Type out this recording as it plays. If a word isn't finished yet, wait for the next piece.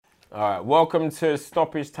All right, welcome to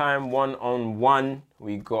Stoppage Time 1-on-1.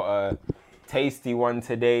 We got a tasty one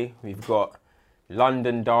today. We've got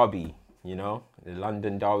London Derby, the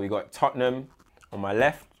London Derby. We got Tottenham on my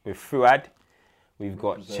left with Fuad. We've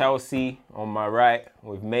got Chelsea on my right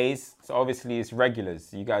with Maze. So obviously it's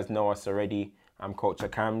regulars. You guys know us already. I'm Culture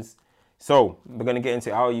Cams. So we're going to get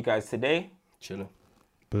into how are you guys today? Chilling.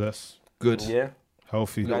 Bless. Good. Yeah.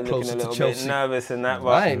 Healthy. You guys looking Closer a to little Chelsea. bit nervous and that.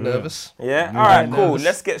 I ain't nervous. Yeah? All right, cool. nervous.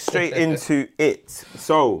 Let's get straight into it.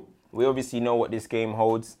 So, we obviously know what this game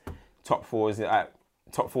holds. Top four is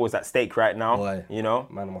at stake right now, Boy.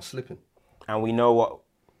 Man, am I slipping? And we know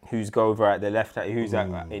who's over at the left, who's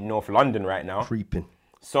in North London right now. Creeping.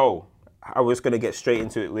 So, I was going to get straight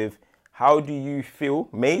into it with, how do you feel,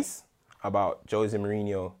 Mace, about Jose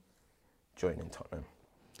Mourinho joining Tottenham?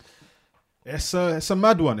 It's a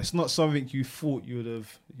mad one. It's not something you thought you'd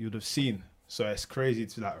have seen. So it's crazy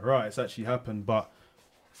to it's actually happened. But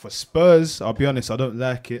for Spurs, I'll be honest, I don't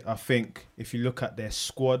like it. I think if you look at their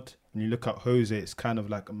squad and you look at Jose, it's kind of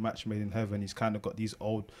like a match made in heaven. He's kind of got these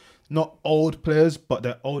not old players, but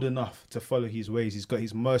they're old enough to follow his ways. He's got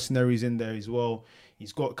his mercenaries in there as well.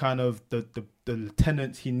 He's got kind of the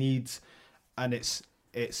lieutenants he needs, and it's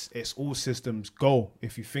all systems go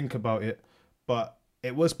if you think about it. But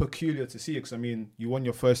it was peculiar to see because, you won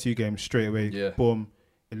your first 2 games straight away. Yeah. Boom.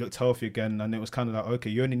 It looked healthy again. And it was kind of like, okay,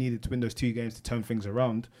 you only needed to win those 2 games to turn things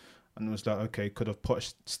around. And it was like, okay, could have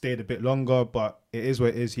stayed a bit longer, but it is what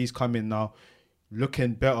it is. He's come in now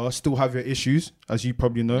looking better. Still have your issues, as you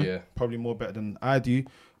probably know. Yeah. Probably more better than I do.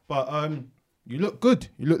 But you look good.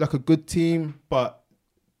 You look like a good team, but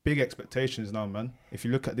big expectations now, man. If you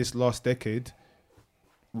look at this last decade,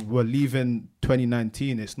 we're leaving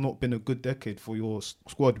 2019. It's not been a good decade for your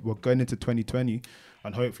squad. We're going into 2020,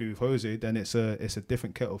 and hopefully with Jose, then it's a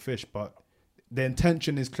different kettle of fish. But the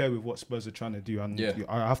intention is clear with what Spurs are trying to do, and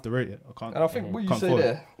I have to rate it. I can't. And I think what you say fault it.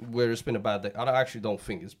 there, where it's been a bad day, I actually don't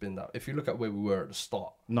think it's been that. If you look at where we were at the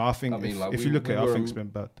start, No, I think if you look at it, I think it's been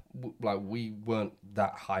bad. We weren't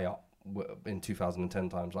that high up in 2010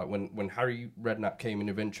 times. Like when Harry Redknapp came in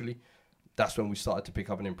eventually, that's when we started to pick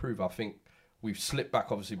up and improve. I think we've slipped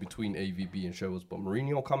back, obviously, between AVB and Sherwood, but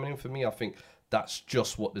Mourinho coming in for me, I think that's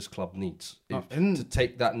just what this club needs. To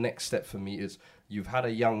take that next step for me is you've had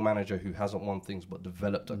a young manager who hasn't won things but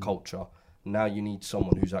developed a culture. Now you need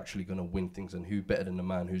someone who's actually going to win things, and who better than the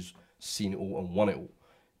man who's seen it all and won it all.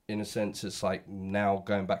 In a sense, it's like now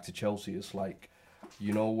going back to Chelsea, it's like,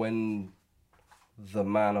 when the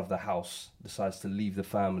man of the house decides to leave the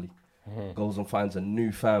family, goes and finds a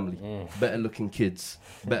new family, better looking kids,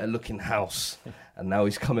 better looking house, and now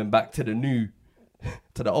he's coming back to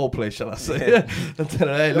the old place, shall I say? And tell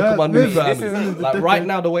her, hey, look at my new family. Like right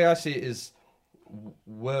now, the way I see it is,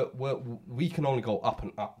 we can only go up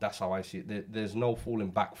and up. That's how I see it. There's no falling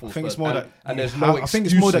back. I think it's more that there's no I think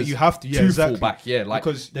it's more that you have to fall back. Yeah, like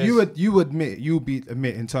because you'll admit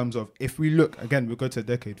in terms of, if we look again, we'll go to a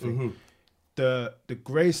decade thing. The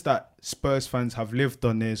grace that Spurs fans have lived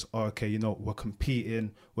on is, we're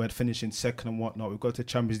competing, we're finishing second and whatnot, we've got to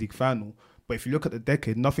Champions League final. But if you look at the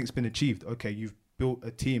decade, nothing's been achieved. Okay, you've built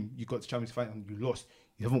a team, you got to Champions League final and you lost.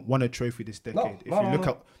 You haven't won a trophy this decade. If you look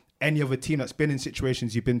at any other team that's been in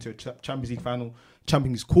situations, you've been to a Champions League final,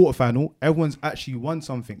 Champions League quarter final, everyone's actually won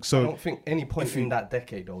something. So I don't think any point in that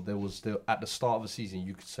decade, though, at the start of the season,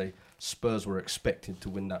 you could say Spurs were expected to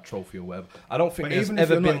win that trophy or whatever. I don't think there's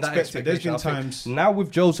ever been that expectation. There's been times now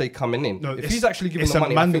with Jose coming in, if he's actually given the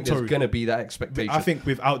money, I think there's going to be that expectation. I think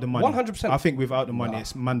without the money, 100%. I think without the money,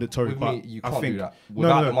 it's mandatory. With but me, you can't do that.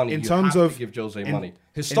 Without the money, in you terms have of to give Jose money.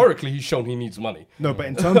 Historically, he's shown he needs money. No, but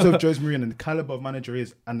in terms of Jose Mourinho and the caliber of manager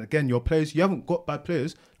is, and again, your players, you haven't got bad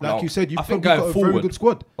players. Like you said, you've probably got a very good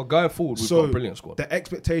squad. Or going forward, we've got a brilliant squad. The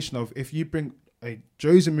expectation of, if you bring a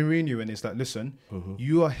Jose Mourinho in, it's like, listen,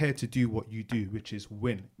 you are here to do what you do, which is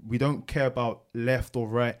win. We don't care about left or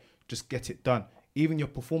right, just get it done. Even your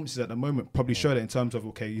performances at the moment probably show that, in terms of,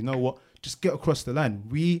 okay, you know what, just get across the line.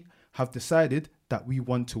 We have decided that we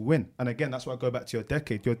want to win. And again, that's why I go back to your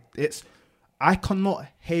decade. I cannot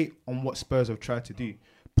hate on what Spurs have tried to do.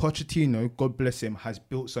 Pochettino, God bless him, has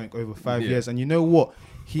built something over 5 years. And you know what?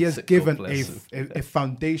 He has given a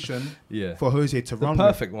foundation for Jose to run with. The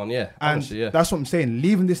perfect one, yeah. And honestly, that's what I'm saying.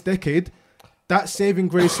 Leaving this decade, that saving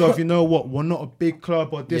grace of, you know what, we're not a big club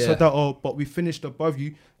or this or that, but we finished above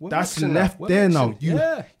you. That's left there now.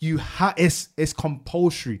 It's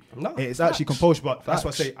compulsory. No, it's actually compulsory, but that's why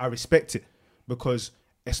I say I respect it, because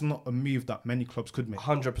it's not a move that many clubs could make.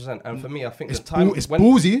 100%. And for me, I think it's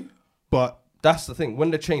ballsy, but that's the thing.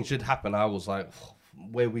 When the change did happen, I was like,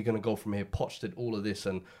 where are we going to go from here? Poch did all of this.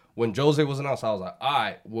 And when Jose was announced, I was like, all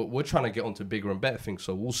right, we're trying to get on to bigger and better things.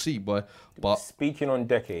 So we'll see. But speaking on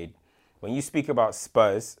decade, when you speak about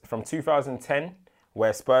Spurs, from 2010,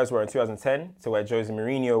 where Spurs were in 2010 to where Jose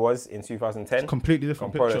Mourinho was in 2010. Completely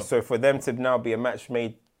different picture. So for them to now be a match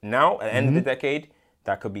made now, at the end of the decade,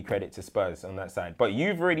 that could be credit to Spurs on that side. But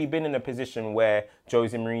you've already been in a position where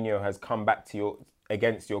Jose Mourinho has come back to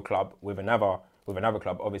against your club with another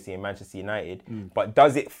club, obviously in Manchester United. But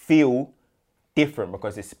does it feel different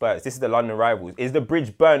because it's Spurs? This is the London rivals. Is the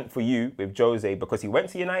bridge burnt for you with Jose because he went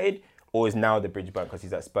to United, or is now the bridge burnt because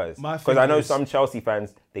he's at Spurs? Because I know some Chelsea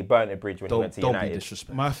fans, they burnt a bridge when he went to United. Don't be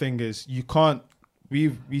disrespectful. My thing is, you can't.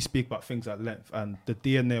 We speak about things at length, and the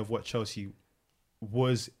DNA of what Chelsea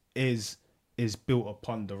is built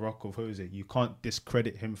upon the rock of Jose. You can't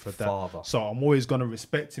discredit him for that. Father. So I'm always going to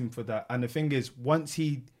respect him for that. And the thing is, once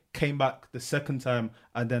he came back the second time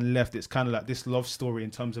and then left, it's kind of like this love story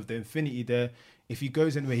in terms of the infinity there. If he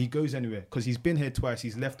goes anywhere, he goes anywhere, because he's been here twice,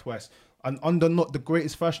 he's left twice, and under not the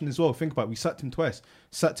greatest fashion as well. Think about it, we sacked him twice.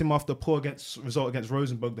 Sacked him after a poor result against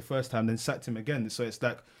Rosenborg the first time, then sacked him again. So it's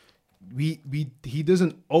like he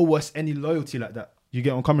doesn't owe us any loyalty like that. You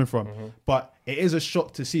get where I'm coming from? But it is a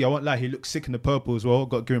shock to see. I won't lie, he looks sick in the purple as well.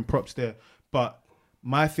 Got to give him props there. But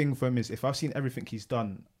my thing for him is, if I've seen everything he's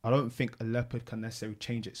done, I don't think a leopard can necessarily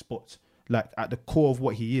change its spots. Like, at the core of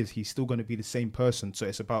what he is, he's still going to be the same person. So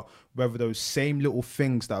it's about whether those same little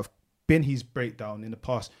things that have been his breakdown in the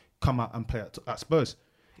past come out and play at Spurs.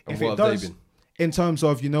 And If what it have does, they been? in terms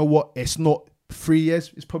of, you know what, it's not 3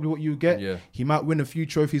 years, it's probably what you get. Yeah. He might win a few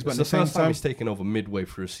trophies, but It's at the the same first time time, he's taken over midway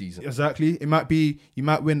through a season. exactly, it might be, you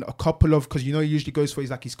might win a couple of, because you know he usually goes for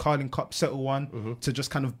his Carling Cup, settle one to just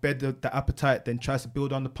kind of bed the appetite, then tries to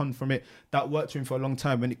build on the pun from it. That worked for him for a long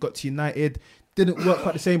time. When it got to United, didn't work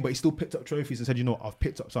quite the same, but he still picked up trophies and said, you know, I've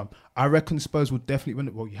picked up some. I reckon Spurs will definitely win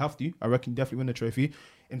it. Well, you have to. I reckon you definitely win the trophy.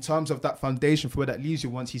 In terms of that foundation for where that leaves you,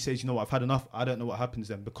 once he says, you know what, I've had enough, I don't know what happens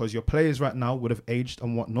then, because your players right now would have aged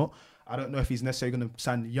and whatnot. I don't know if he's necessarily going to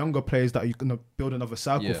sign younger players that you're going to build another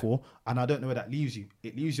cycle for, and I don't know where that leaves you.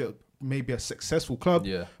 It leaves you maybe a successful club,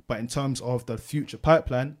 but in terms of the future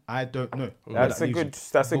pipeline, I don't know. That's a good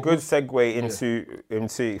segue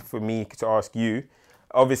into for me to ask you.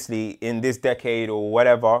 Obviously, in this decade or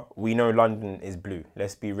whatever, we know London is blue.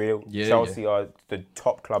 Let's be real. Chelsea are the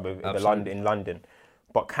top club in London.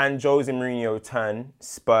 But can Jose Mourinho turn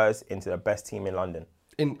Spurs into the best team in London?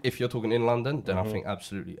 If you're talking in London, then I think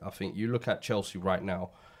absolutely. I think you look at Chelsea right now,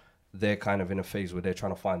 they're kind of in a phase where they're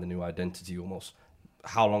trying to find a new identity almost.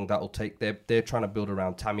 How long that will take, they're trying to build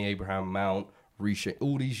around Tammy Abraham, Mount, Riche,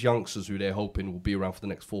 all these youngsters who they're hoping will be around for the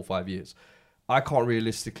next 4 or 5 years. I can't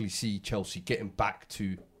realistically see Chelsea getting back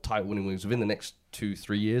to title winning wings within the next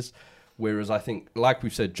 2-3 years. Whereas I think, like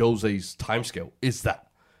we've said, Jose's timescale is that.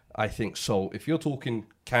 I think so. If you're talking,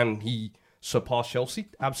 can he surpass Chelsea?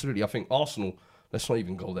 Absolutely. I think Arsenal, let's not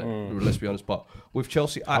even go there. Let's be honest. But with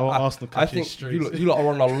Chelsea, I think you lot are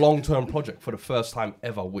on a long-term project for the first time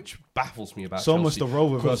ever, which baffles me about Chelsea. It's almost a role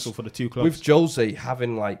reversal for the two clubs. With Jose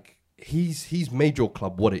having he's made your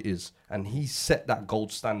club what it is, and he's set that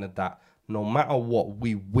gold standard that no matter what,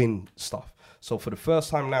 we win stuff. So for the first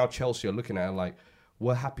time now, Chelsea are looking at it like,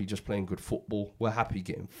 we're happy just playing good football. We're happy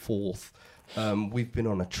getting fourth. We've been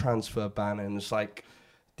on a transfer ban, and it's like,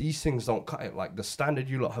 these things don't cut it. Like, the standard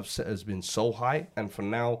you lot have set has been so high, and for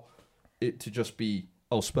now, it to just be,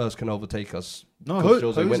 Spurs can overtake us. No,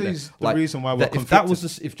 Jose's the reason why we're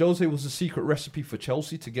conflicted. If Jose was the secret recipe for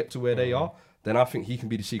Chelsea to get to where they are, then I think he can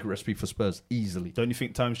be the secret recipe for Spurs easily. Don't you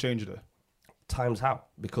think times change though? Times how?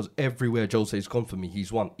 Because everywhere Jose's gone for me,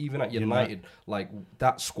 he's won. Even at United, like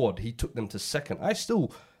that squad, he took them to second. I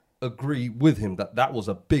still agree with him that was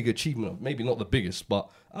a big achievement. Maybe not the biggest, but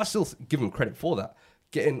I still give him credit for that.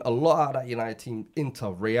 Getting a lot out of that United team into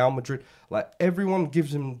Real Madrid. Like, everyone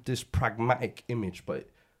gives him this pragmatic image, but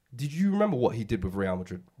did you remember what he did with Real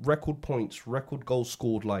Madrid? Record points, record goals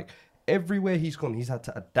scored. Like, everywhere he's gone, he's had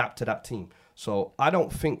to adapt to that team. So I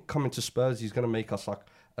don't think coming to Spurs, he's going to make us like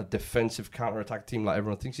a defensive counter-attack team like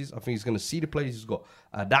everyone thinks he is. I think he's going to see the players he's got,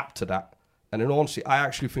 adapt to that. And in honesty, I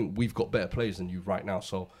actually think we've got better players than you right now.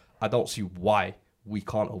 So I don't see why we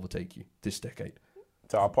can't overtake you this decade.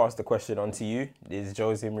 So I'll pass the question on to you. Is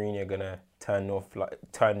Jose Mourinho going to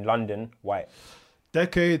turn London white?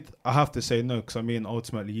 Decade, I have to say no, because I mean,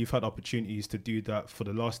 ultimately, you've had opportunities to do that for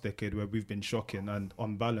the last decade where we've been shocking, and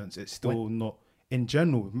on balance, it's still not, in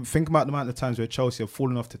general. Think about the amount of times where Chelsea have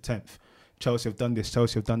fallen off to 10th. Chelsea have done this,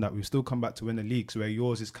 Chelsea have done that. We've still come back to win the leagues, where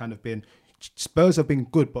yours has kind of been, Spurs have been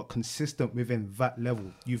good, but consistent within that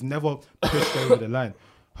level. You've never pushed over the line.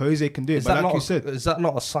 Jose can do it, but like you said. Is that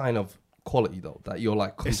not a sign of quality though. That you're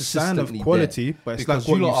like It's a sign consistently of quality, there. but it's because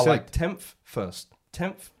like what you you lot are said. like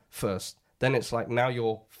 10th first. Then it's like now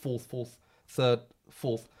you're fourth, third,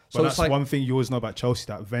 fourth. But So that's it's like one thing you always know about Chelsea,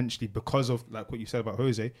 that eventually, because of like what you said about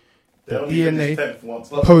Jose, They the only DNA finished 10th once.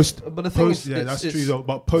 post. but the thing Post, is, yeah, it's- that's true it's- though.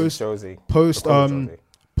 But post Josie. post Josie.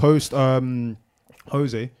 post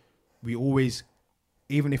Jose, we always,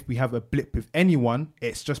 even if we have a blip with anyone,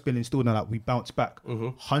 it's just been installed now that we bounce back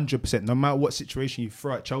 100%. No matter what situation you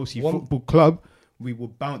throw at Chelsea Football Club, we will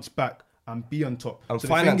bounce back and be on top. and So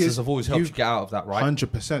the thing finances is, have always helped you get out of that, right?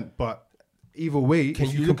 100%. But either way, Can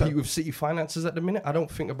if you look compete at with City finances at the minute? I don't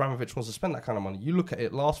think Abramovich wants to spend that kind of money. You look at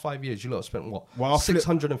it, last 5 years, you lot have spent what? Well, I'll flip-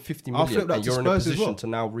 650 I'll million, flip that and to you're in a Spurs as position well. to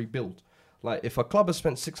now rebuild. Like, if a club has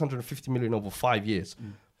spent 650 million over 5 years,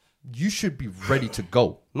 you should be ready to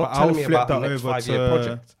go. Not But telling me about the next over 5-year to-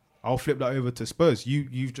 project. I'll flip that over to Spurs.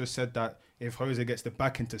 You've just said that if Jose gets the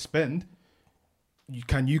backing to spend,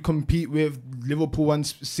 can you compete with Liverpool and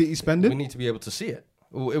City We spending? need to be able to see it.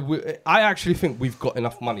 I actually think we've got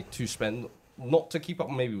enough money to spend, not to keep up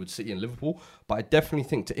maybe with City and Liverpool, but I definitely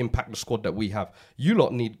think to impact the squad that we have. You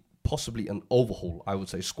lot need possibly an overhaul, I would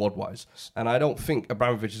say, squad-wise. And I don't think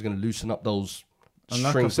Abramovich is going to loosen up those And like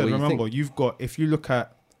I strings the said, way you remember, think. you've got, if you look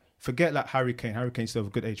at, forget like Harry Kane's still of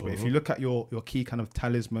a good age, but if you look at your key kind of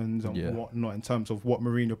talismans and Yeah. whatnot in terms of what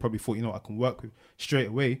Mourinho probably thought, you know, I can work with straight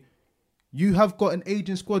away, you have got an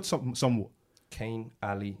aging squad somewhat. Kane,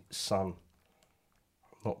 Ali, Son.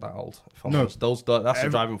 Not that old. If I'm No. honest. That's the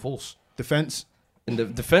driving force. Defense, And the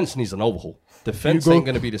defense needs an overhaul. Defense Hugo- ain't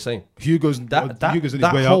going to be the same. Hugo's That on his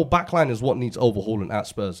that way whole out. back line is what needs overhauling at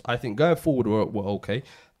Spurs. I think going forward we're okay.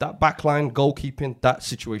 That back line, goalkeeping, that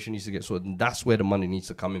situation needs to get sorted. And that's where the money needs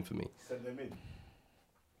to come in for me. Send them in.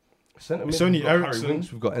 Centre It's mid, only we've got Harry Eriksen.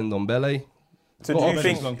 Winks, we've got Ndombele. So Well, do you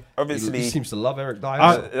think, obviously- obviously, He seems to love Eric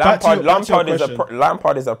Dyer. Back to your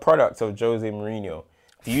Lampard is a product of Jose Mourinho.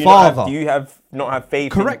 Do you Father. not have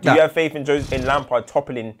faith? Correct Do you that. have faith in Lampard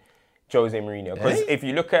toppling Jose Mourinho? Because Eh? if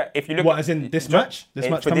you look at What, as in this match? This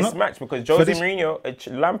match for coming this up? match, because For Jose this-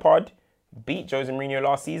 Mourinho, Lampard beat Jose Mourinho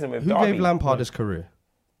last season with Who Derby. gave Lampard his career?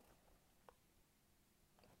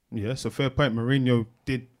 Yeah, so fair point. Mourinho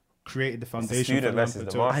did create the foundation student for versus Lampard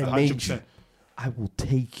the to master. I made 100%. I will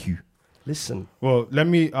take you. Listen. Well, let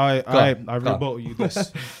me. I Go on. rebuttal you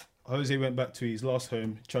this. Jose went back to his last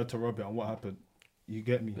home, tried to rob it, and what happened? You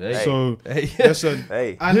get me. Hey. So Hey. listen.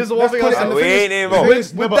 Hey, And Here's the one let's thing put I it- said. and the we thing is- ain't the involved. thing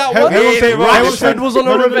is- With no, that but one, hear what I'm saying, the hear what I'm Fred saying. was on a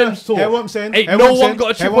No, no, no, revenge tour. Hear what I'm saying. Ain't hear no what I'm one saying,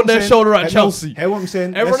 got a chip hear on what their I'm saying, shoulder at hear- no, Chelsea. Hear what I'm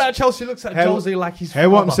saying. Everyone Let's- at Chelsea looks at Hey, Jose like he's Hear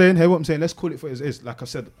what I'm father. saying. Hear what I'm saying. Let's call it for what it is. Like I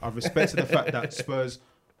said, I respect the fact that Spurs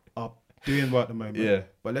are doing well at the moment. Yeah.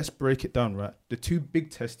 But let's break it down, right? The two big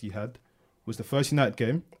tests he had was the first United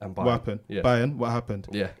game. And What Bayern. happened? Yeah. Bayern. What happened?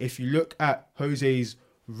 Yeah. If you look at Jose's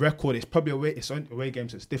record, it's probably away. It's on away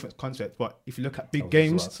games. So it's a different concept. But if you look at big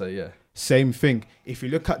games, So yeah. same thing. If you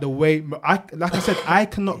look at the way, like I said, I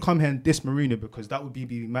cannot come here and diss Mourinho because that would be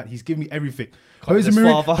mad. He's giving me everything. Jose That's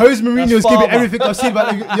father. Mourinho's That's giving me father. everything I've seen.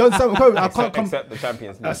 But you understand? I can't come. Except the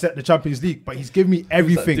Champions League. Except the Champions League, but he's giving me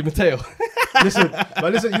everything. Di Matteo.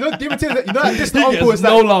 listen, you know, Di Matteo, you know, this He uncle gets is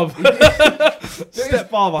no like, love.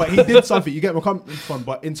 Stepfather. but he did something. You get where I'm coming from.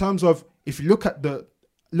 But in terms of, if you look at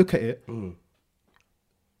it,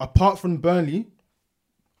 apart from Burnley,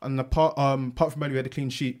 and apart from Burnley, we had a clean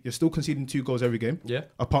sheet. You're still conceding 2 goals every game. Yeah.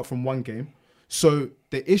 Apart from one game, so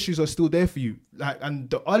the issues are still there for you. Like, and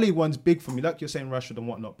the Ole one's big for me. Like you're saying, Rashford and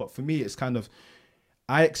whatnot. But for me, it's kind of,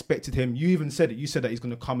 I expected him. You even said it. You said that he's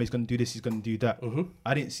going to come. He's going to do this. He's going to do that.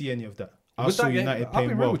 I didn't see any of that. I With saw that game, United I'll be playing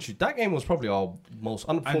real well. with you. That game was probably our most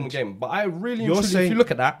underperforming And game. But I really, you're and truly, if saying- you look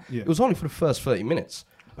at that, Yeah. it was only for the first 30 minutes.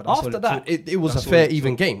 But that's After all it that, took. it was That's a all fair, it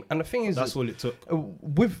even took. game. And the thing is, That's all it took.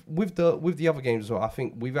 with the other games as well, I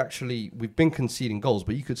think we've been conceding goals,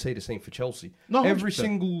 but you could say the same for Chelsea. No, Every 100%.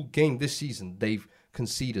 single game this season, they've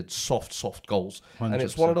conceded soft goals, and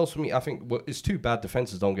it's 100%. one of those for me. I think it's two bad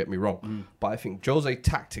defenses. Don't get me wrong, but I think Jose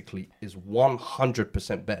tactically is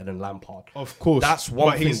 100% better than Lampard. Of course, That's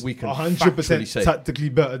one but thing he's we can 100% factually say. tactically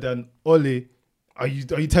better than Ole. Are you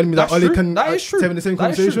telling me That's that Ole true. can That is true. tell me the same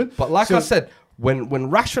That is true. conversation? But like So- I said, when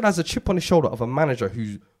Rashford has a chip on his shoulder of a manager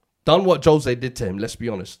who's done what Jose did to him, let's be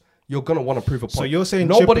honest, you're gonna want to prove a point. So you're saying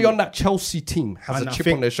nobody chip on- on that Chelsea team has and a I chip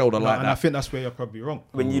think- on their shoulder no, like and that. I think that's where you're probably wrong.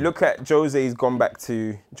 When you look at Jose went back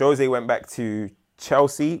to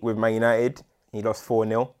Chelsea with Man United. He lost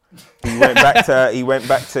 4-0. He went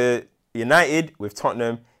back to United with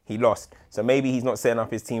Tottenham. He lost. So maybe he's not setting up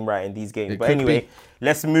his team right in these games. It But could anyway, be.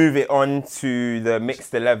 let's move it on to the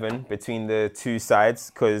mixed 11 between the two sides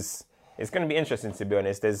because it's going to be interesting, to be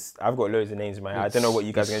honest. I've got loads of names in my head. I don't know what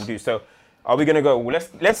you guys are going to do. So are we going to go?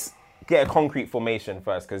 Let's get a concrete formation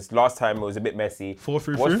first, because last time it was a bit messy.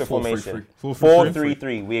 4-3-3? What's the 4-3-3. formation? 4-3-3.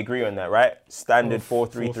 4-3-3. We agree on that, right? Standard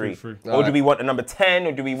 4-3-3. 4-3-3. Or do we want a number 10,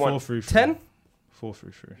 or do we want 4-3-3. 10?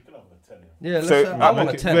 4-3-3. Yeah, let's So, I want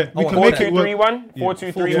a we- 10. we I want can a make 10. it work. 4-2-3-1? Yeah,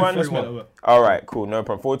 4-2-3-1? let's make that work. All right, cool, no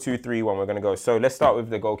problem. 4-2-3-1, we're going to go. So let's start with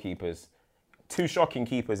the goalkeepers. Two shocking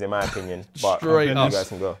keepers, in my opinion. But Straight you up. guys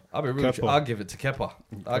can go. I'll be rude. Kepa. I'll give it to Kepa.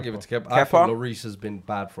 I think Lloris has been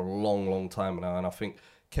bad for a long time now, and I think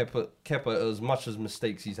Kepa, as much as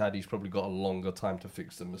mistakes he's had, he's probably got a longer time to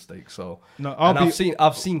fix the mistakes. So, No, I've seen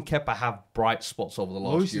Kepa have bright spots over the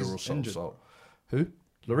last Lloris year is or so. injured. So, who?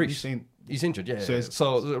 Lloris. He's He's injured. Yeah. So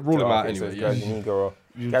So, it's- rule him out Okay, so anyway. it's Yeah. Gazaniga.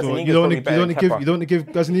 You Gazaniga's don't probably better than Kepa. want to give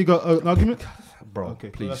Gazaniga an argument? Bro, Okay,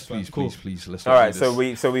 please, that's fine. please, Cool. please. Let's. All not right, do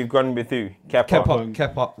this. so we've gone with who? Kepa.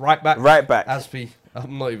 Kepa, right back. Right back. Aspie.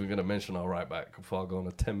 I'm not even gonna mention our right back before I go on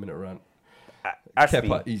a 10-minute rant. Aspie.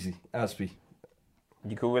 Kepa, easy. Aspie.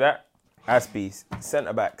 You cool with that? Aspie's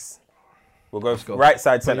centre backs. We'll go, go. right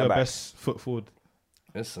side Put centre your back. best foot forward.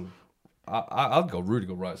 Listen, I'd go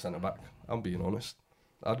Rudiger right centre back. I'm being honest.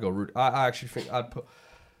 I'd go Rudiger. I actually think I'd put.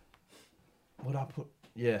 Would I put?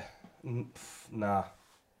 Yeah. Nah.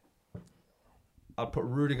 I'd put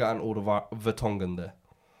Rudiger and Vertonghen there.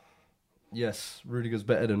 Yes, Rudiger's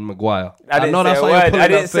better than Maguire. I didn't know say that's a why you're word. pulling I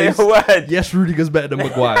that didn't say face. a word. Yes, Rudiger's better than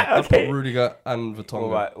Maguire. I'd Okay. put Rudiger and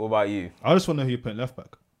Vertonghen. What about you? I just want to know who you put in left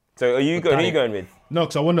back. So are you But who are you Danny- going with? No,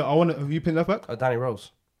 because I want to. Who you put in left back? Danny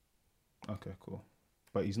Rose. Okay, cool.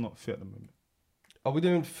 But he's not fit at the moment. Are we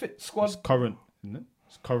doing fit squad? It's current, isn't it?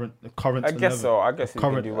 It's current. The current. I guess 11. so. I guess we can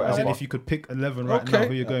Current. do As whatever. in, if you could pick 11 right now, Okay.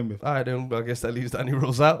 who you going with? All right, then I guess that leaves Danny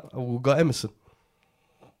Rose out. And we've got Emerson.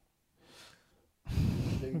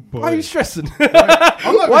 Why are you stressing?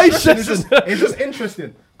 I'm not Why even you stressing, stressing? It's just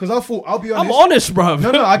interesting because I thought I'll be honest. I'm honest, bro.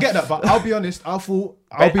 No, I get that, but I'll be honest. I thought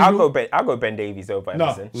I'll be I'll real. go Ben Davies over No,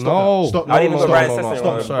 Emerson. stop No. that. Stop I'll that. even go Stop Ryan that. Sessegnon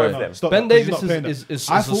Stop with that. both No, them. stop Ben that, 'cause he's Davis not playing is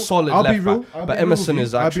that. I a thought- solid I'll left be real. back, I'll but be real Emerson with you.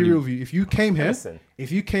 is I'll be actually. real with you. If you came here, Emerson.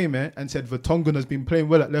 if you came here and said Vertonghen has been playing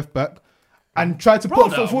well at left back. And tried to put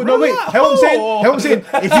Brother, foot forward. No, wait. relax. Hear what I'm saying? Hear what I'm saying?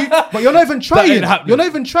 If you, but you're not even trying. happening. You're not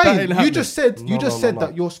even That trying. ain't You happening. just said. You No, just no, said no, that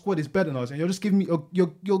no. your squad is better than ours, and you're just giving me.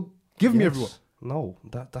 You're giving me everyone. No,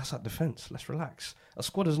 that's at defense. Let's relax. A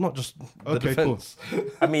squad is not just the Okay, cool. defense.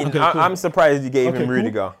 I mean, Okay, cool. I'm surprised you gave Okay, him cool.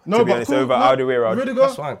 Rudiger. No, to be but honest, cool. over No, Alderweireld. Rudiger.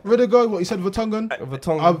 That's fine. Rudiger. What you said, Vertonghen.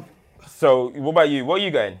 Vertonghen. So what about you? What are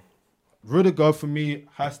you going? Rudiger for me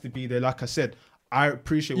has to be there. Like I said, I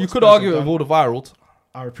appreciate. What You could Spurs argue have it with done. all the virals.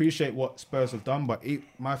 I appreciate what Spurs have done, but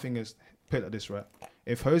my thing is, put it like this, right?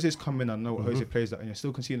 If Jose's come in and know what Jose plays at, and you're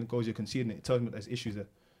still conceding goals, you're conceding it tells me that there's issues there.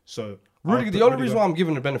 So Rudiger, the only reason why I'm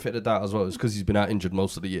giving the benefit of the doubt as well is because he's been out injured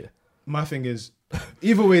most of the year. my thing is,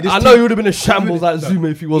 either way, this I team, know he would have been a shambles at Zuma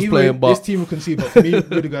if he was either way, playing, but this team will concede. But for me,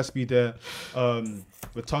 Rudiger has to be there.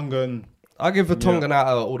 Vertonghen, I give Vertonghen out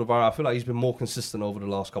of Alderweireld. I feel like he's been more consistent over the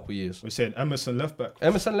last couple of years. we're saying Emerson left back.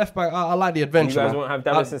 Emerson left back. I like the You adventure. guys man. won't have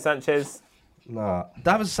Davison Sanchez? Nah,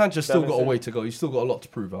 Davis Sanchez still got a Davinson. way to go. He's still got a lot to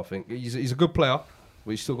prove. I think he's a good player,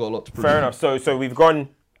 but he's still got a lot to prove. Fair enough. So we've gone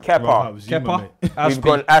Kepa. Right, Zuma, Kepa, mate. We've Aspie,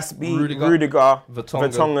 gone Aspie, Rudiger,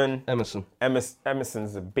 Vertonghen, Vertonghen. Emerson.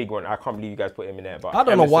 Emerson's a big one. I can't believe you guys put him in there. But I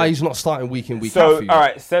don't know why Emerson. he's not starting week in week out So for you. all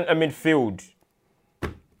right, centre midfield.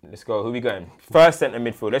 Let's go. Who we going? First centre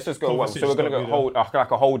midfield. Let's just go one. Kovacic So we're gonna got go to be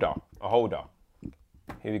like a holder.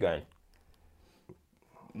 Who we going?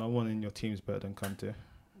 No one in your team is better than Kante.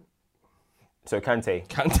 So Kante.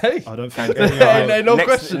 Kante? I don't think. Hey, no next,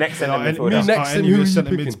 question. Next centre Are any- midfielder. next are in any who of your are you centre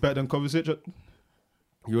picking? mids better than Kovacic?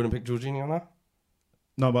 You wouldn't pick Jorginho now?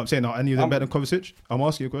 No, but I'm saying, are any of them better than Kovacic? I'm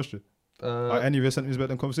asking you a question. Are Uh, any of your centre mids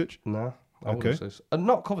better than Kovacic? nah. I Okay. wouldn't say so.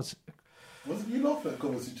 Not Kovacic. Wasn't you laughing at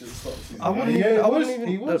Kovacic at the start of the season? I wouldn't Yeah, even. he I wouldn't was. even.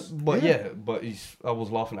 He was. But yeah, but I was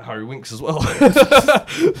laughing at Harry Winks as well.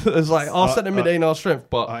 It's like our centre mid ain't our strength,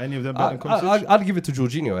 but Are any of them better than Kovacic? I'd give it to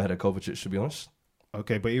Jorginho ahead of Kovacic, to be honest.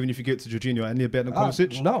 Okay, but even if you get to Jorginho, are any better than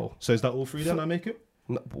Kovacic? No. So is that all three then? I make it.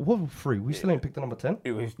 No, what three? We still ain't picked the number 10.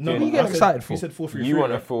 It was No, What are doing- you getting I said- excited for? You said 4-3-3. you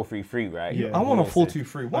want a right? 4-3-3, right? Yeah. I want a Yes,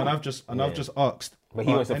 4-2-3-1. And I've just asked. But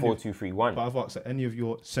he wants a any- 4-2-3-1. But I've asked are any of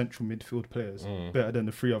your central midfield players Mm. better than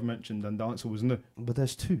the three I've mentioned, and the answer was no. But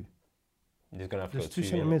there's two. He's gonna have to There's go two two.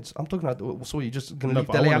 centre innit? mids. I'm talking about. So you're just gonna No, leave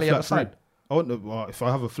but I Dele want a Alli at the flat side? I want well, if I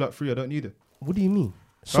have a flat three, I don't need it. What do you mean? I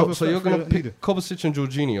have So a so flat you're three, I gonna don't need pick it. Kovacic and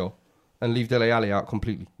Jorginho and leave Dele Alli out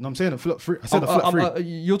completely? No, I'm saying a flat three. I said a flat three.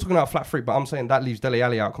 You're talking about flat three, but I'm saying that leaves Dele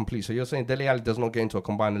Alli out complete. So you're saying Dele Alli does not get into a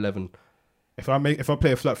combined 11. If I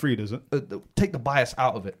play a flat three, does it? Take the bias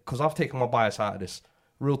out of it, because I've taken my bias out of this.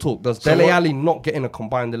 Real talk. Does So Dele what- Alli not get in a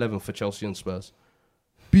combined 11 for Chelsea and Spurs?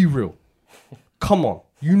 Be real. Come on.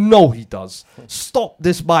 You know he does. Stop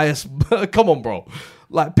this bias. Come on, bro.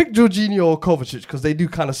 Like, pick Jorginho or Kovacic because they do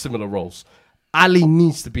kind of similar roles. Ali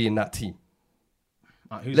needs to be in that team.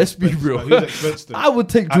 Let's be real. I would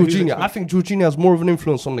take Jorginho. I think Jorginho has more of an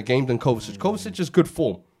influence on the game than Kovacic. Kovacic is good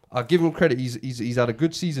form. I'll give him credit. He's had a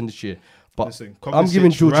good season this year. But Listen, I'm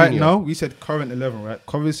giving Jorginho. Right now, we said current 11, right?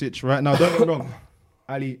 Kovacic right now, don't get me wrong.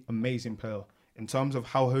 Ali, amazing player. In terms of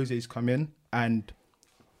how Jose's come in and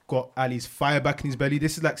got Ali's fire back in his belly.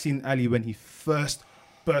 This is like seeing Ali when he first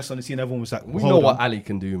burst on the scene. Everyone was like, we know what Ali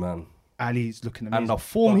can do, man. Ali's looking amazing. And the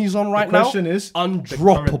form he's on right now, the question is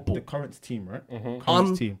undroppable. The current team, right?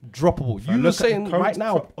 Current team. Undroppable. You were saying right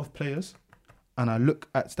now of players, and I look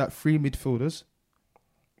at that three midfielders.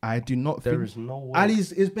 I do not there think is no way.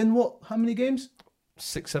 Ali's has been what? How many games?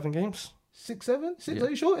 6-7 games. 6, 7, 6. Yeah. Are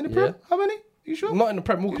you sure in the Prem? How many? You sure? Not in the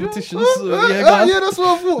Prem, more competitions. Yeah, that's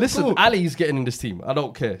what I thought. Listen, cool. Ali's getting in this team. I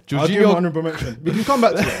don't care. I'll give him Jorginho, honorable mention. We can come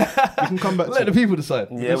back to it. We can come back to let it. the people decide.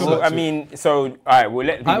 Yeah, well, I mean, so, all right, we'll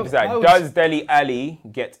let the people decide. Does Dele Alli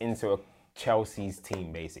get into a Chelsea's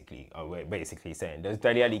team, basically? Oh, we're basically saying, does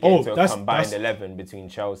Dele Alli get into a combined 11 between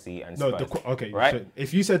Chelsea and Spurs? Okay, right? So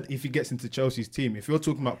if you said if he gets into Chelsea's team, if you're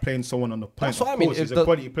talking about playing someone on the point, that's what I mean. He's a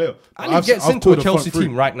quality player. Ali gets into a Chelsea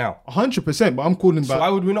team right now. 100%, but I'm calling So back. why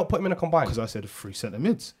would we not put him in a combined? Because I said 3 centre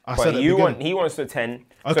mids. I But said he wants a 10.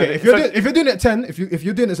 Okay, So if you're doing it 10, if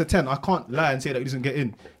you're doing it as a 10, I can't lie and say that he doesn't get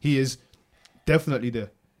in. He is definitely there.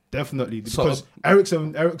 Definitely. Because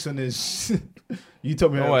Ericsson is... You tell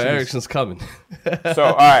me Ericsson's coming. So,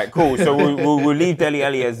 all right, cool. So we'll leave Dele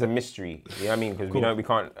Alli as a mystery. You know what I mean? Because we know we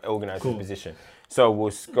can't organise his position. So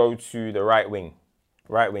we'll go to the right wing.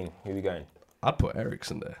 Right wing. Who we going? I'd put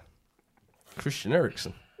Ericsson there. Christian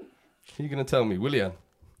Eriksen. Who you going to tell me? Willian,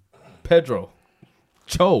 Pedro,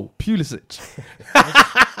 Joe, Pulisic.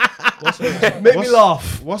 Make me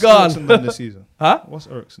laugh. What's Gone. Ericsson done this season? Huh? What's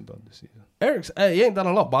Ericsson done this season? Ericsson, he ain't done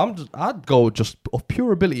a lot, but I'd go just of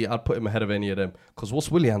pure ability. I'd put him ahead of any of them. Because what's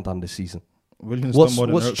Willian done this season? Willian's What's done more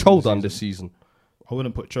than what's Ericsson Cho done this season? I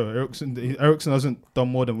wouldn't put Cho. Ericsson hasn't done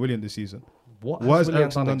more than Willian this season. What has has Willian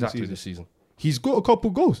Eriksen done done exactly this this season? He's got a couple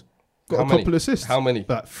goals. Got How a many? couple assists. How many?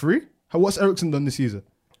 Like 3? What's Ericsson done this season?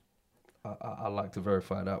 I'd like to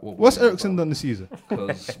verify that. What's Ericsson done this season?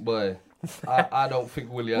 Because, boy, I don't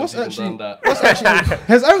think Willian's even done that.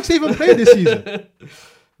 Has Ericsson even played this season?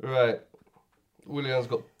 Right. Willian's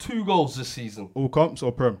got 2 goals this season. All comps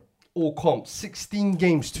or Prem? All comps. 16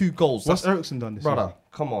 games, 2 goals. What's Ericsson done this Brother, season?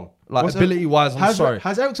 come on. Like, What's ability-wise, I'm sorry.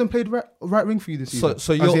 Has Ericsson played right wing for you this season?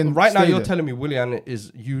 So you're, right now you're telling me Willian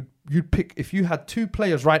is you'd pick if you had 2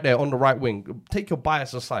 players right there on the right wing. Take your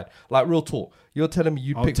bias aside, like real talk. You're telling me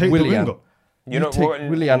you'd I'll pick take Willian. the winger. You know take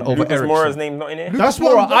Willian over Lucas Eriksen. Moura's name's not in it. Lucas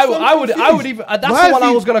what Moura, I'm I would confused. even. That's Why the one have I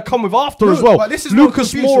you- was gonna come with after No, as well. but this is what I'm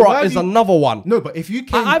Lucas confused. So why Moura have is you- another one. No, but if you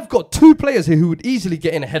came, I've got 2 players here who would easily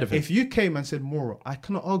get in ahead of him. if you came and said Mora, I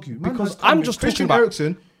cannot argue Man Because has come I'm in. just Christian talking about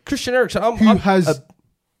Eriksen, Christian Eriksen, who has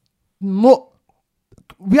not.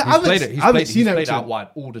 He's I haven't, played it. I haven't He's seen played Eriksen. out wide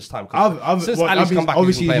all this time. Since Well, Ali's come back, obviously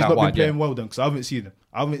he's he's been playing not out been wide. playing well then because I haven't seen him.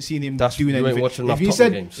 I haven't seen him That's- doing you ain't anything. watching enough If you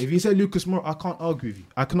Tottenham said games. if you said Lucas Moura, I can't argue with you.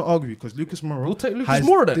 I cannot argue with you because Lucas Moura. We'll take Lucas has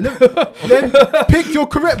Moura then. then pick your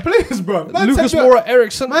correct players, bro. Lucas Moura,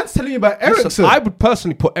 Eriksen. Man's telling you about Listen, Eriksen. I would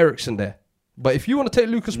personally put Eriksen there. But if you want to take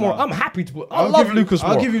Lucas Moura, I'm happy to put. I love Lucas Moura.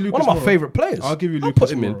 I'll give you Lucas One of my Moura. favourite players. I'll give you I'll Lucas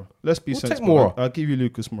put him in. Moura. Let's be We'll take sensible. Moura. I'll give you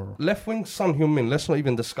Lucas Moura. Left wing, Son Heung-min. Let's not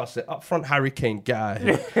even discuss it. Up front, Harry Kane. Get out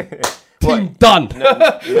of here. Team done.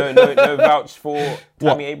 No vouch for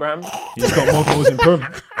Tammy Abraham. He's got more goals in Prem.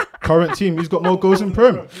 Current team. He's got more goals in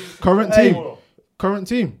Prem. Current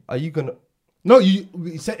team. Are you gonna? No,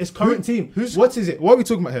 we said it's current team. What is it? What are we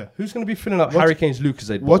talking about here? Who's gonna be filling up Harry Kane's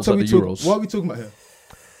Lucasade What bottles are at we the talking? Euros? What are we talking about here?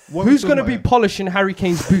 What are we Who's talking gonna be about polishing Harry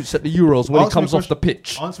Kane's boots at the Euros when he Answer my comes off the question.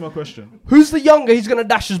 pitch? here? Answer my question. Who's the younger he's gonna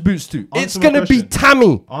dash his boots to? It's Answer my gonna be question.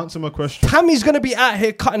 Tammy. Answer my question. Tammy's gonna be out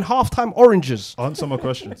here cutting halftime oranges. Answer my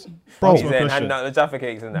questions. Bro. Answer He's my then question. handing out the Jaffa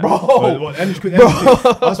cakes and that.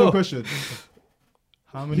 Answer my question.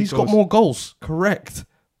 How many? He's goals? got more goals, correct.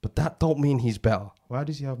 But that don't mean he's better. Why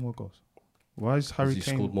does he have more goals? Why is Harry He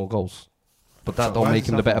Kane? scored more goals. But that Why don't is make this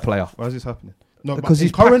him the better happening? player. Why is this happening? No, Because but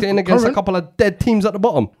he's current- packed it in against a current- couple of dead teams at the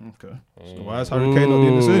bottom. Okay. So why is Harry Kane not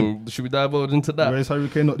doing the same? Should we divulge into that? Why is Harry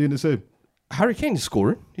Kane not doing the same? Harry Kane is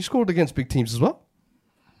scoring. He scored against big teams as well.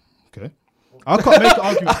 Okay. I can't make an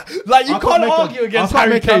argument. Like, you I can't make a- argue against I can't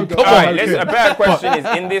Harry make Kane. an Come All on. right, a better question is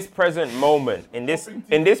in this present moment, in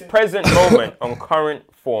this present moment, on current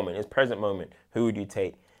form, in this present moment, who would you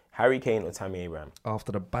take, Harry Kane or Tammy Abraham?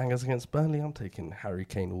 After the bangers against Burnley, I'm taking Harry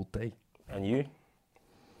Kane all day. And you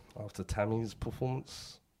After Tammy's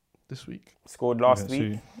performance this week, scored last Yeah,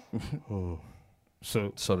 week.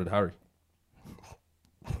 So so did Harry.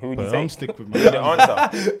 Who would you But say? I'm sticking with my The man.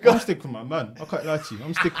 answer. I'm sticking with my man. I can't lie to you.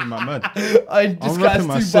 I'm sticking with my man. This I'm guy's repping too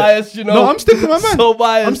my set. biased, you know. No, I'm sticking with my man. So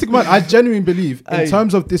biased. I'm sticking with my man. I genuinely believe in Hey,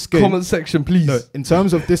 terms of this game. Comment section, please. No, in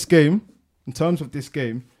terms of this game,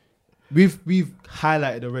 we've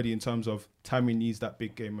highlighted already in terms of Tammy needs that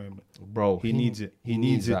big game moment. Bro, He needs it. He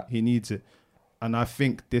needs it. He needs it. And I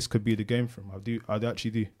think this could be the game for him. I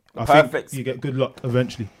actually do. I Perfect. think you get good luck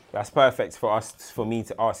eventually. That's perfect for me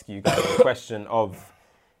to ask you guys the question of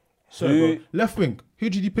So, who. bro, left wing. Who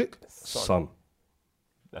did you pick? Son.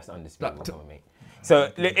 That's undisputed, mate.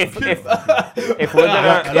 So if we're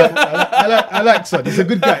gonna I like son. He's a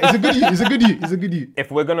good guy. He's a good you.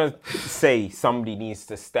 if we're gonna say somebody needs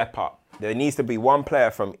to step up, there needs to be one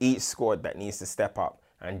player from each squad that needs to step up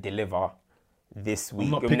and deliver this week.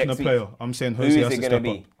 I'm not picking a next week. player. I'm saying Who Jose is has it to gonna step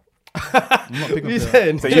be? up. I'm not picking a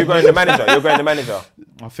player. So you're going the manager. You're going the manager.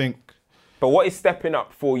 I think But what is stepping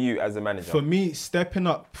up for you as a manager? for me, stepping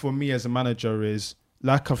up for me as a manager is,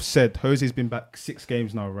 like I've said, Jose's been back 6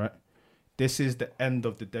 games now, right? This is the end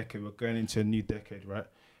of the decade. We're going into a new decade, right?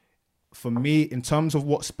 For me, in terms of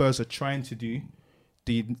what Spurs are trying to do,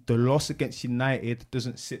 the loss against United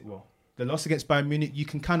doesn't sit well. The loss against Bayern Munich, you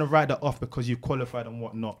can kind of write that off because you've qualified and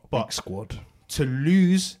whatnot. But Big squad. to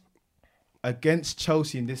lose against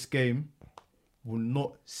Chelsea in this game will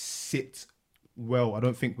not sit well, I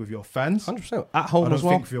don't think, with your fans. 100%. At I home don't as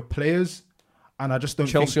well. think with your players. And I just don't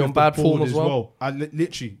Chelsea think on with bad the form board as well.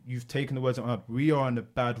 Literally, you've taken the words out of my mouth. We are on a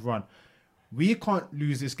bad run. We can't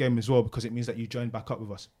lose this game as well because it means that you join back up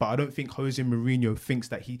with us. But I don't think Jose Mourinho thinks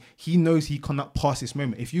that he knows he cannot pass this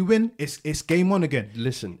moment. If you win, it's game on again.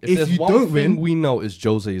 Listen, If if there's you one don't thing win- we know is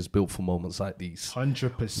Jose is built for moments like these.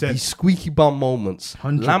 100%. These squeaky bum moments.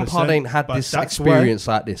 100%. Lampard ain't had But this that's experience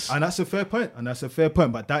like this. And that's a fair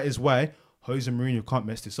point. But that is why Jose Mourinho can't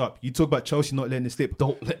mess this up. You talk about Chelsea not letting it slip.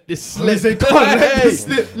 Don't let this slip. Listen, can't let this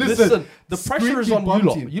slip. Listen, the pressure is squeaky on you bum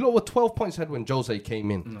lot. team. You lot were 12 points ahead when Jose came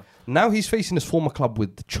in. Now he's facing his former club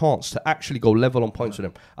with the chance to actually go level on points with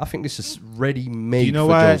him. I think this is ready-made for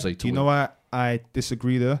Jose to Do you win. know why I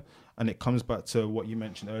disagree there? And it comes back to what you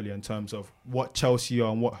mentioned earlier in terms of what Chelsea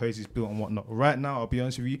are and what Jose's built and whatnot. Right now, I'll be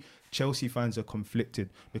honest with you, Chelsea fans are conflicted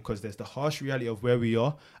because there's the harsh reality of where we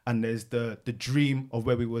are and there's the dream of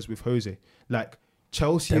where we was with Jose. Like,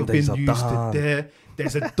 Chelsea Them have been days are used done. to there.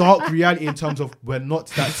 There's a dark reality in terms of we're not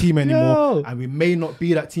that team anymore, Yo. and we may not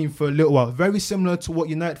be that team for a little while. Very similar to what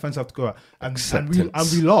United fans have to go at. And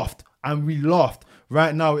we laughed.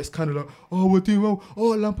 Right now, it's kind of like, oh, we're doing well.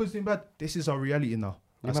 Oh, Lampard's doing bad. This is our reality now.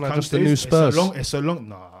 You As man are Cam just the says, new Spurs. It's so long.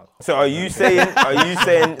 Nah. So you're saying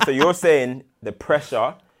the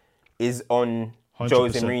pressure is on 100%.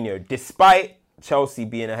 Jose Mourinho, despite Chelsea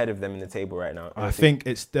being ahead of them in the table right now? I think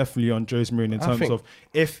it's definitely on Jose Mourinho in I terms think- of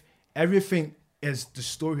if everything is, the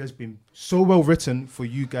story has been so well written for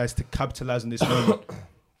you guys to capitalize on this moment.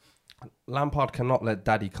 Lampard cannot let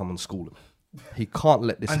daddy come and school him. He can't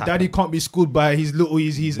let this And happen. daddy can't be schooled by his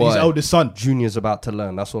Boy, eldest son. Junior's about to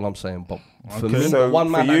learn. That's all I'm saying. But for Okay. me, so.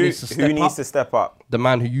 one man for that you, needs to who step needs up, to step up? the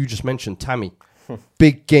man who you just mentioned, Tammy.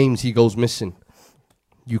 Big games he goes missing.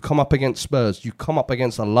 You come up against Spurs. You come up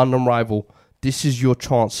against a London rival. This is your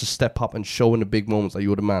chance to step up and show in the big moments that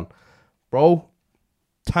you're the man. Bro,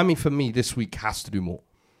 Tammy for me this week has to do more.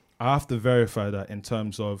 I have to verify that in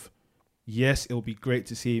terms of, yes, it'll be great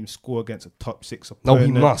to see him score against a top 6 No,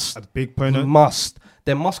 opponent. he must. A big He opponent. must.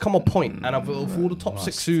 There must come a point, and of all the top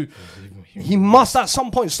 6 who... He must at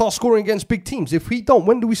some point start scoring against big teams. If he don't,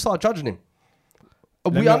 when do we start judging him?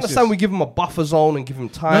 me We ask understand this. we give him a buffer zone and give him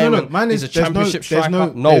time. No. and Man, he's a championship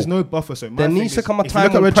striker. There's no buffer. So my There thing needs to is, come a if you time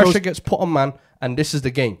look at when where pressure Chelsea- gets put on man, and this is the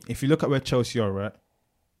game. If you look at where Chelsea are, right?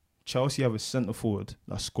 Chelsea have a centre forward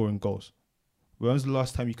that's scoring goals. When was the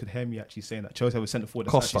last time you could hear me actually saying that Chelsea have a centre forward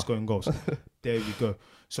that's Costa. actually scoring goals? There we go.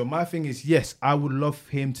 So my thing is, yes, I would love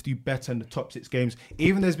him to do better in the top 6 games.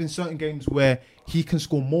 Even there's been certain games where he can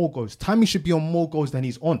score more goals. Tammy should be on more goals than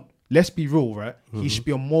he's on. Let's be real, right? He should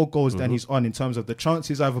be on more goals than he's on in terms of the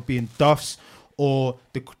chances either being duffs or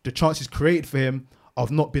the chances created for him have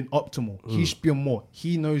not been optimal. He should be on more.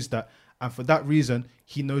 He knows that. And for that reason,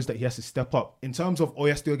 he knows that he has to step up. In terms of, he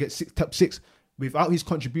has to go get top 6. Without his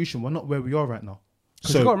contribution, we're not where we are right now.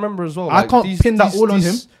 Because you got to remember as well. I like, can't these- pin that these- all on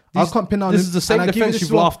these- him. I these- can't pin that on This him. is the same And I give you defense this you've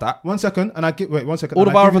as well. laughed at. 1 second, and wait 1 second. All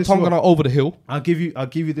and the I give you Vara this as Vertonghen well. are over the hill. I'll give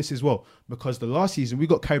you this as well, because the last season we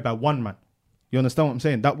got carried by one man. You understand what I'm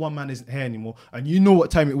saying? That one man isn't here anymore, and you know what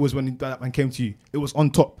time it was when that man came to you. It was on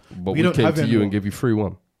top. But we don't came have to it you anymore. and gave you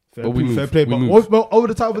 3-1. Fair But we play, move. fair play. We But move. over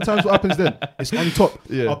the times, what happens then? It's on top.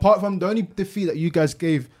 Yeah. Apart from the only defeat that you guys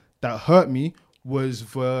gave that hurt me was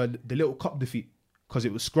for the little cup defeat because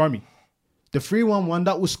it was scrummy. The 3-1 one,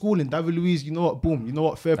 that was schooling. David Luiz, you know what? Boom. You know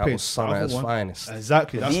what? Fair That play. was Son The at other his one- finest.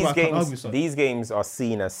 Exactly. That's why I can't argue with Son. These games are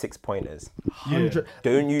seen as 6-pointers. Yeah.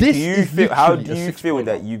 Don't you? This Do you is feel? How literally do a you 6 feel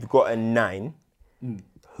pointer. that you've got a 9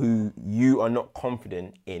 who you are not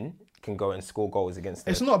confident in can go and score goals against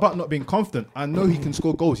them? It's not about not being confident. I know he can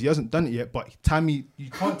score goals. He hasn't done it yet, but Tammy, you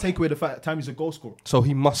can't take away the fact that Tammy's a goal scorer. So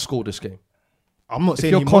he must score this game. I'm not If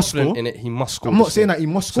saying you're he must score. confident in it, he must score. I'm not this saying game. that he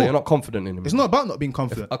must So score. you're not confident in him. It's not about not being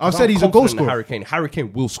confident. Because I've said I'm he's a goal confident in scorer. Harry Kane. Harry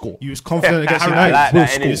Kane will score. He was confident against I United. like Will that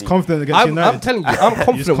score. energy. He's confident against I'm United. telling you, I'm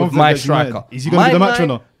confident with confident my against United. striker. Is he gonna be the My match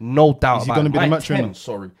winner? 9, no doubt. Is he about gonna it. be the My match 10, winner?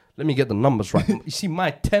 Sorry, let me get the numbers right. You see,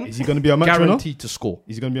 my 10 Is he going to be a match winner? guaranteed to score.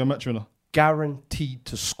 Is he going to be a match winner? Guaranteed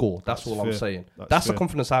to score. That's all I'm fair. saying. That's That's the fair.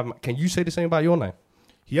 confidence I have. Can you say the same about your 9?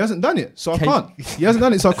 He hasn't done it, so I Can- can't. He hasn't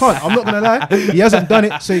done it, so I can't. I'm not going to lie. He hasn't done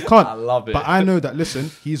it, so he can't. I love it. But I know that, listen,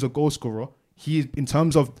 he's a goal scorer. In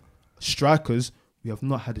terms of strikers, we have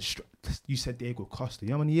not had a You said Diego Costa.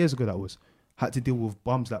 You know how many years ago that was? Had to deal with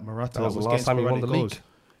bums like Morata. That was the last getting time he won sporadic the goals. league.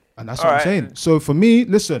 And that's All what I'm right. saying. So for me,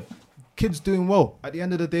 listen, kid's doing well. At the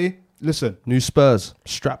end of the day, listen, New Spurs,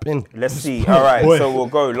 strap in. Let's see. All right, Boy. so we'll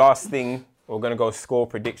go. Last thing, we're gonna go score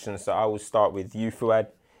predictions. So I will start with you, Fuad.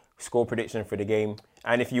 Score prediction for the game,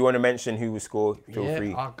 and if you want to mention who will score, feel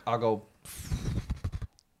free. I'll go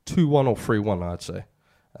 2-1 or 3-1, I'd say.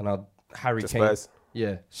 And Harry To Kane. Spurs.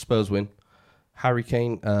 Yeah, Spurs win. Harry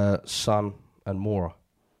Kane, Son, and Mora.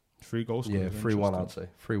 3 goals. Yeah, 3-1, I'd say.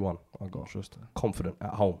 3-1. I got confident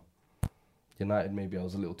at home. United, maybe I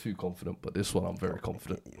was a little too confident, but this one I'm very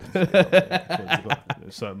confident.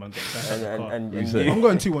 Sorry, man. And I'm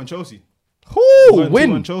going 2-1 Chelsea. Ooh, Going 2-1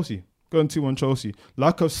 win. Chelsea. Going 2-1 Chelsea.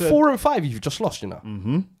 Like I've said, 4 and 5, you've just lost, you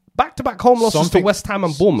know. Back-to-back home losses to Something- West Ham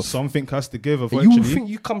and Bournemouth. something has to give And eventually. you think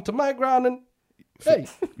you come to my ground and... Hey,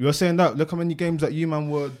 You're saying that. Look how many games that you, man,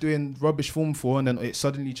 were doing rubbish form for, and then it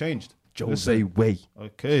suddenly changed. Jose way.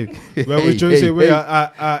 Okay. Where was Jose Way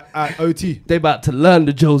at OT? They about to learn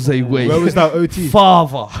the Jose way. Where was that OT?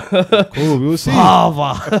 Father. Cool, we'll see.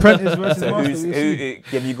 Father. Apprentice versus so master, who's, we'll see.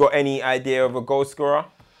 have you got any idea of a goal scorer?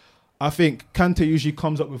 I think Kante usually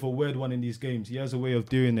comes up with a weird one in these games. He has a way of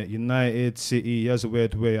doing it. United, City, he has a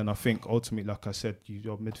weird way. And I think ultimately, like I said,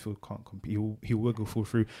 your midfield can't compete. He'll wiggle full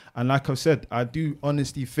through. And like I said, I do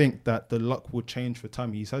honestly think that the luck will change for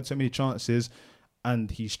Tammy. He's had so many chances and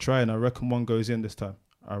he's trying. I reckon one goes in this time.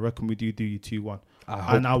 I reckon we do you 2-1.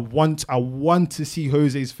 And I want to see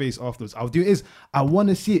Jose's face afterwards. I want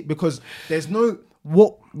to see it because there's no...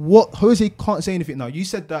 What Jose can't say anything now. You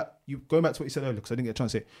said that, going back to what you said earlier, because I didn't get a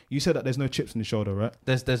chance to say it. You said that there's no chips on the shoulder, right?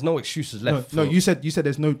 There's no excuses No, left. no, you said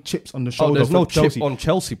there's no chips on the shoulder. there's for no Chelsea. chip on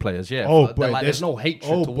Chelsea players, yeah. Oh But boy, there's no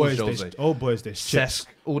hatred towards Jose. There's chips. Cesc,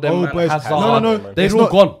 all them man, Hazard. No, They're it's all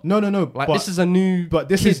not- gone. No. Like, but this is a new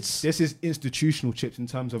this kids. is institutional chips in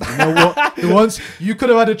terms of, you know what, the ones you could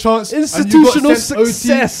have had a chance. and Institutional you got sent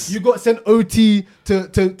success. OT, you got sent OT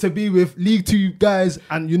to be with League 2 guys,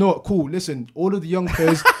 and you know what? Cool. Listen, all of the young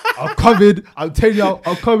players are covered. I'll tell you,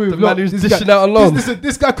 I'll come with. The man who's dishing out alone.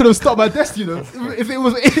 This guy could have stopped my desk, you know. If it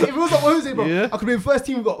was not Jose, bro, Yeah. I could be in first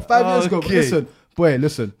team. We got 5 years ago. But Okay.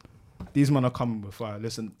 listen, these men are coming with fire.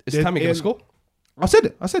 Listen, Is Tammy going to score? I said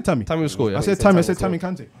it. I said Tammy. Tammy will score, yeah. I said Tammy Tammy. I will said score. Tammy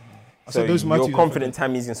Kante. I So said those are my you're two. confident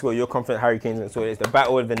Tammy's going to score. You're confident Harry Kane's going to score. It's the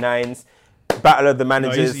battle of the nines. Battle of the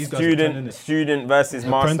managers. these guys are pretending it. Student versus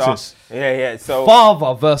master. Apprentice. Yeah. So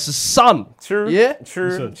Father versus son. true. Yeah?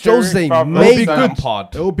 True. Jose Father made versus be son. good.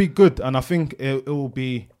 Lampard. It will be good, and I think it will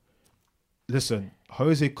be. Listen,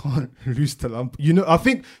 Jose can't lose to Lampard. You know, I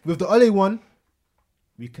think with the Ole one,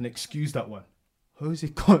 we can excuse that one. Jose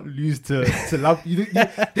can't lose to Lampard.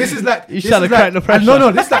 This is like He's this trying is to crack the pressure.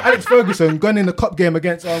 No, this is like Alex Ferguson going in the cup game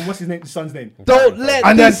against what's his name, his son's name. Don't let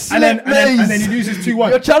And this then slip, and then he Maze. loses 2-1.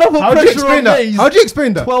 You're trying to put How do you pressure explain on that? Maze. How do you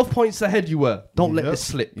explain that? 12 points ahead you were. Don't let Yep. this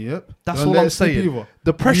slip. Yep. That's Don't all let I'm it slip saying. either.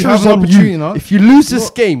 The You pressure have is an on opportunity you. now. If you lose this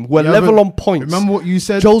Look, game, we're you have level a- on points. Remember what you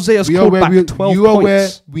said? Jose has We are scored where back we- 12 you are where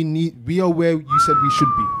points. we are where you said we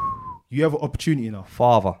should be. You have an opportunity now.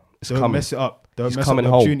 Father, it's Don't coming. mess it up. Don't He's mess coming up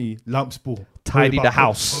the home. opportunity. Lamps ball. Tidy Worry the about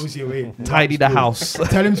house. Jose away. Tidy the Lamps ball.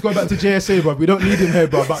 house. Tell him to go back to JSA, bro. We don't need him here,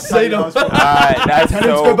 bro. But Say no. Lamps ball. Alright, that's Tell him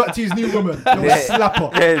to so. go back to his new woman. Yo, Yeah.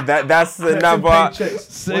 slapper. Yeah, that's another.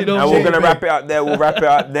 Say no And more. we're gonna wrap it up there. We'll wrap it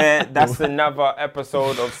up there. That's another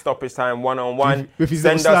episode of Stoppage Time 1-on-1. With his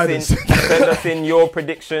Send little us in, sliders. send us in your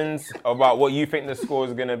predictions about what you think the score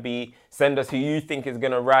is gonna be. Send us who you think is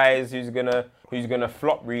gonna rise, who's gonna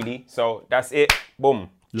flop really. So that's it. Boom.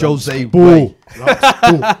 Jose Ball. Way. Lamps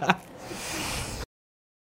ball.